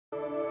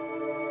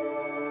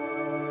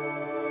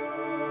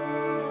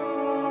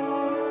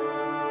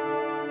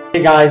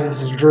Hey guys,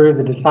 this is Drew,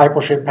 the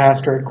discipleship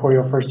pastor at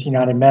Cordele First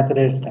United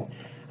Methodist, and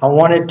I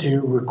wanted to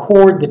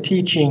record the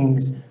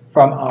teachings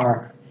from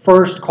our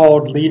first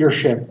Called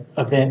Leadership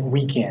event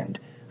weekend.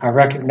 I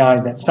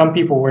recognize that some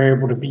people were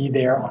able to be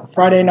there on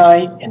Friday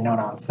night and not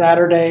on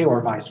Saturday,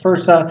 or vice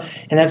versa,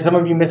 and that some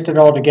of you missed it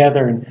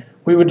altogether. And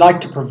we would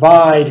like to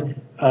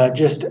provide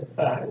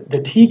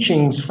the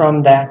teachings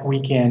from that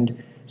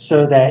weekend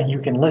so that you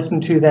can listen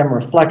to them,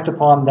 reflect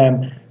upon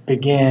them,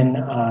 begin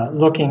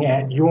looking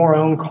at your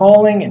own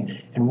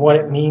calling and what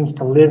it means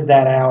to live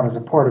that out as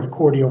a part of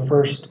Cordele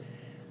First,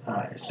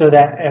 so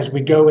that as we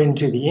go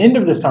into the end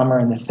of the summer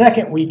and the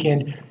second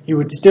weekend, you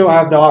would still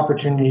have the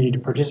opportunity to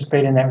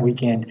participate in that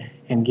weekend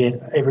and get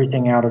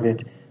everything out of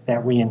it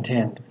that we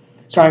intend.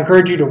 So I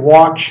encourage you to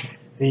watch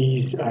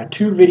these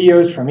two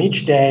videos from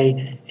each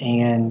day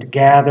and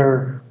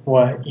gather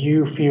what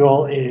you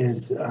feel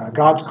is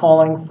God's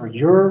calling for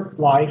your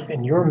life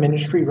and your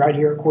ministry right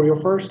here at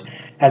Cordele First,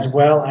 as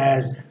well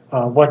as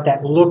what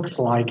that looks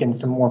like in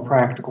some more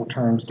practical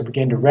terms to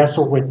begin to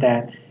wrestle with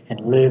that and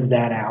live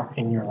that out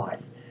in your life.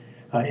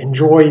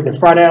 Enjoy the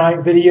Friday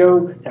night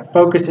video that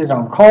focuses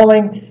on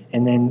calling,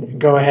 and then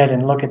go ahead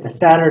and look at the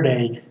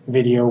Saturday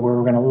video where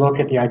we're going to look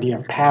at the idea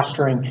of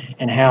pastoring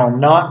and how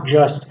not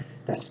just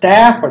the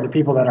staff or the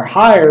people that are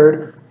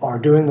hired are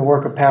doing the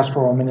work of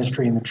pastoral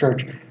ministry in the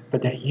church,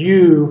 but that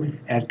you,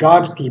 as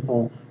God's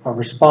people, are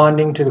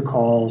responding to the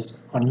calls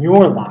on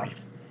your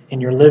life,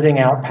 and you're living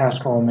out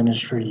pastoral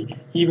ministry,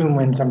 even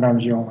when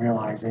sometimes you don't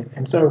realize it.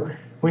 And so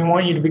we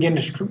want you to begin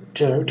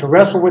to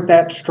wrestle with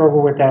that, to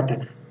struggle with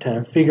that,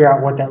 to figure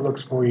out what that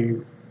looks for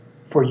you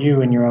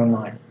in your own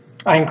life.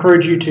 I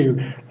encourage you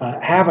to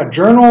have a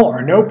journal or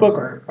a notebook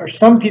or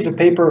some piece of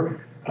paper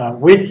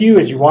with you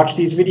as you watch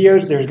these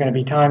videos. There's going to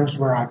be times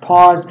where I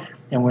pause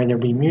and where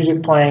there'll be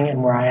music playing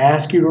and where I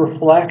ask you to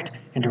reflect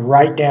and to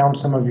write down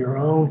some of your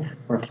own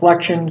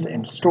reflections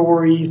and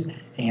stories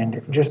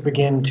and just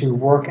begin to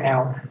work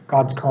out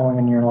God's calling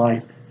in your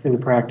life through the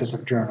practice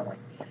of journaling.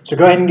 So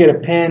go ahead and get a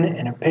pen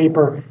and a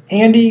paper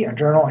handy, a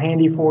journal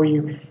handy for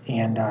you,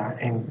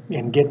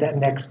 and get that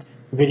next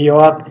video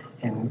up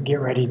and get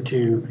ready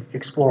to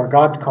explore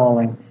God's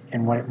calling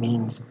and what it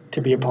means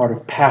to be a part of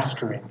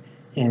pastoring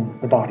in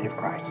the body of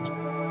Christ.